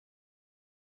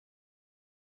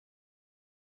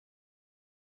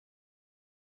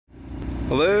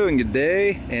Hello and good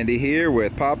day, Andy here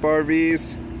with Pop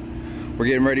RVs. We're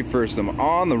getting ready for some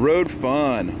on-the-road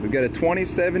fun. We've got a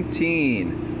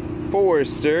 2017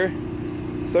 Forester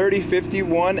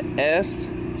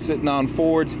 3051S sitting on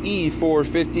Ford's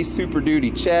E450 Super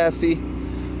Duty chassis.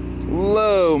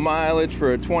 Low mileage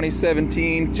for a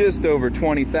 2017, just over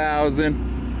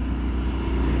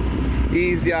 20,000.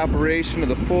 Easy operation of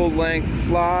the full-length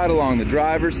slide along the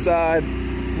driver's side.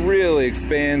 Really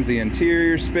expands the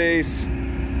interior space.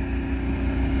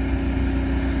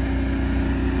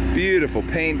 Beautiful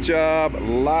paint job,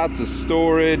 lots of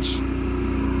storage.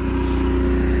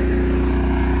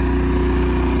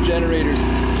 Generator's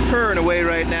purring away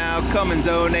right now. Cummins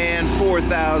Onan,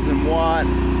 4,000 watt.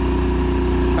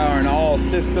 Powering all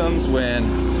systems when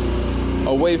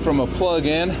away from a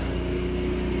plug-in.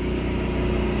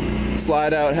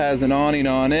 Slide out has an awning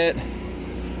on it.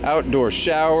 Outdoor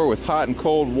shower with hot and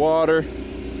cold water.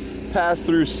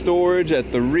 Pass-through storage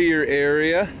at the rear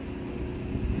area.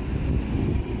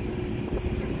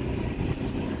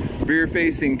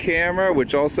 Rear-facing camera,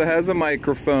 which also has a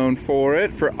microphone for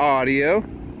it for audio.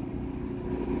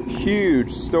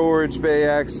 Huge storage bay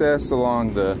access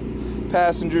along the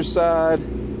passenger side.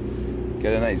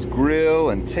 Got a nice grill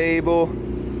and table.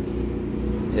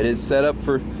 It is set up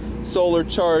for solar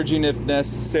charging if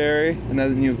necessary, and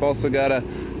then you've also got a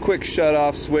quick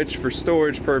shut-off switch for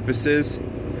storage purposes.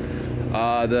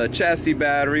 The chassis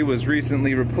battery was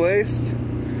recently replaced.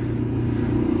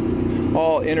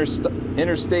 All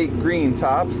interstate green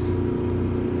tops.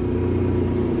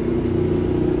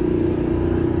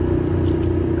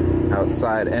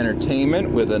 Outside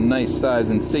entertainment with a nice size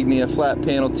Insignia flat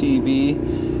panel TV,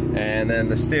 and then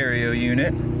the stereo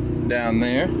unit down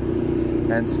there,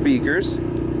 and speakers.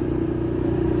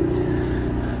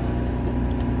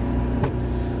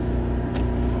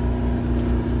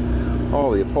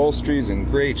 All the upholstery's in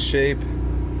great shape.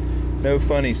 No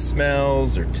funny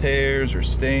smells or tears or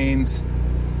stains.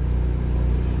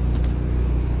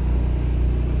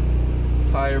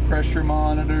 Tire pressure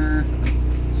monitor,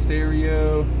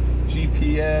 stereo,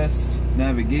 GPS,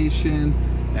 navigation,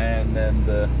 and then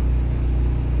the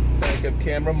backup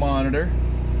camera monitor.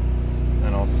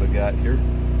 And also got your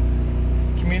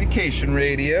communication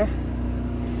radio.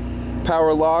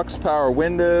 Power locks, power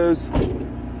windows.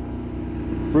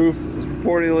 Roof is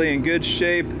reportedly in good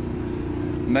shape.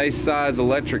 Nice size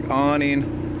electric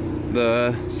awning.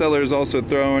 The seller is also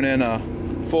throwing in a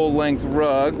full-length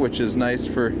rug, which is nice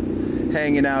for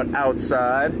hanging out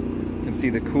outside. You can see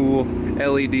the cool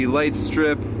LED light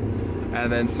strip,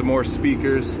 and then some more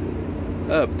speakers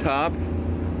up top,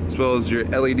 as well as your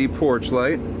LED porch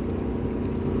light.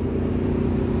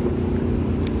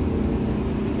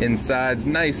 Inside's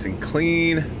nice and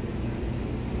clean.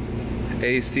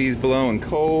 AC's blowing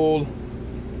cold.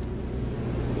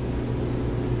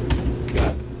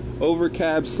 Got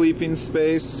overcab sleeping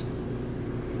space.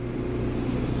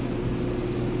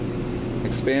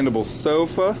 Expandable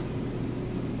sofa.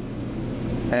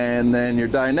 And then your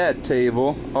dinette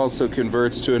table also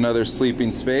converts to another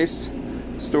sleeping space.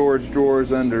 Storage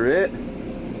drawers under it.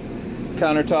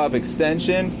 Countertop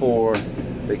extension for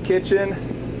the kitchen.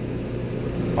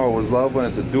 Always love when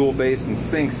it's a dual basin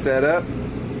sink setup.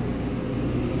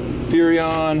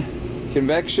 Furrion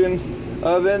convection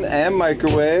oven and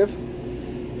microwave,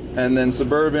 and then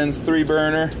Suburban's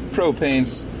 3-burner propane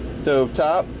stove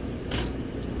top.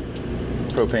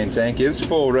 Propane tank is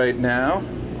full right now.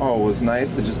 Always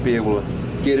nice to just be able to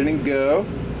get it and go.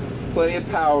 Plenty of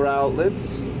power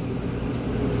outlets,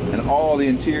 and all the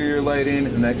interior lighting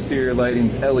and exterior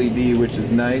lighting's LED, which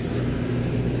is nice.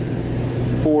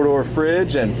 4-door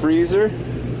fridge and freezer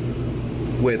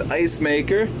with ice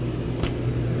maker.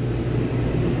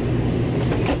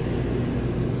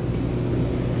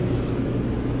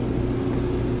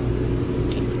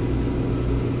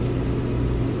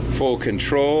 Full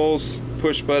controls,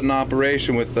 push button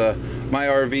operation with the My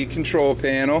RV control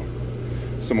panel.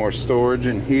 Some more storage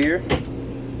in here.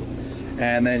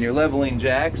 And then your leveling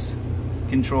jacks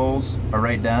controls are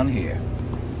right down here.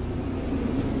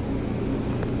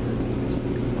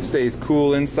 Stays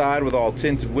cool inside with all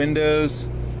tinted windows.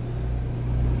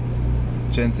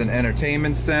 Jensen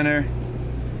Entertainment Center.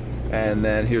 And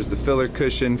then here's the filler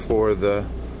cushion for the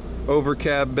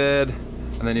overcab bed.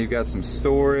 And then you've got some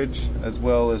storage as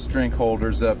well as drink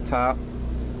holders up top.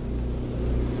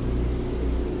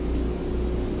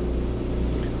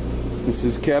 This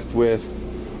is kept with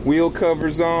wheel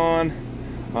covers on.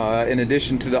 In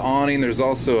addition to the awning, there's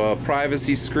also a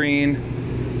privacy screen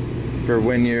for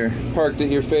when you're parked at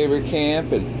your favorite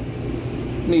camp and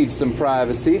need some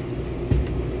privacy.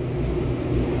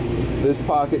 This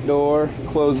pocket door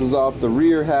closes off the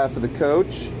rear half of the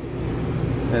coach,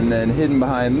 and then hidden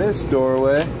behind this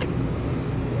doorway,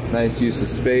 nice use of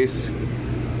space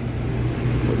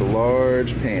with a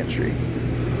large pantry.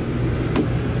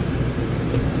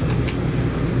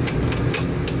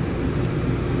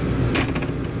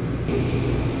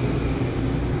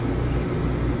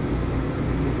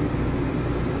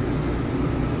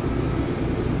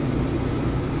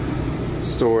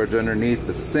 Storage underneath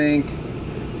the sink,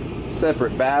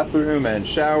 separate bathroom and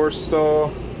shower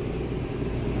stall.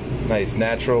 Nice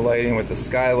natural lighting with the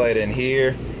skylight in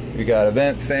here. We got a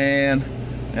vent fan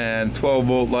and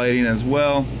 12-volt lighting as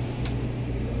well.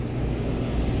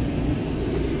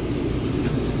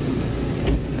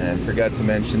 And forgot to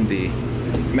mention the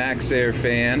Max Air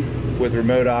fan with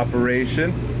remote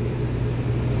operation.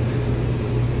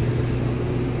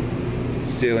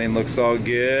 Ceiling looks all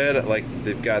good. Like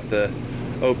they've got the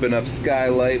open up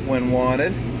skylight when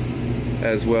wanted,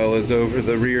 as well as over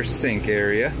the rear sink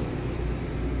area.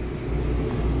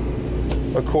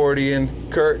 Accordion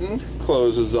curtain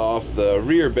closes off the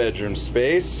rear bedroom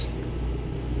space.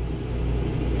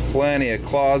 Plenty of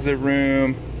closet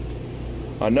room.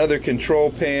 Another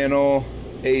control panel,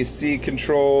 AC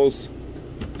controls.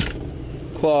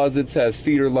 Closets have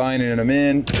cedar lining in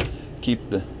them keep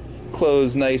the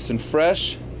clothes nice and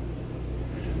fresh.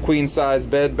 Queen size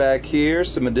bed back here,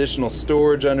 some additional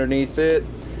storage underneath it.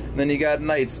 And then you got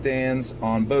nightstands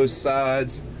on both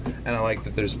sides, and I like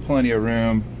that there's plenty of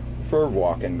room for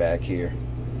walking back here.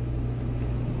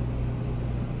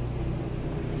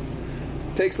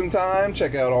 Take some time,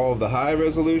 check out all of the high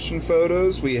resolution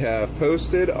photos we have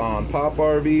posted on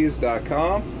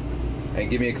poprvs.com, and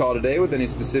give me a call today with any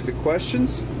specific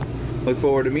questions. Look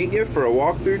forward to meeting you for a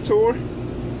walkthrough tour.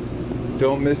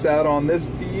 Don't miss out on this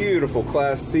beautiful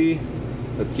Class C.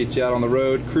 Let's get you out on the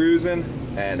road cruising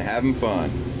and having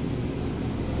fun.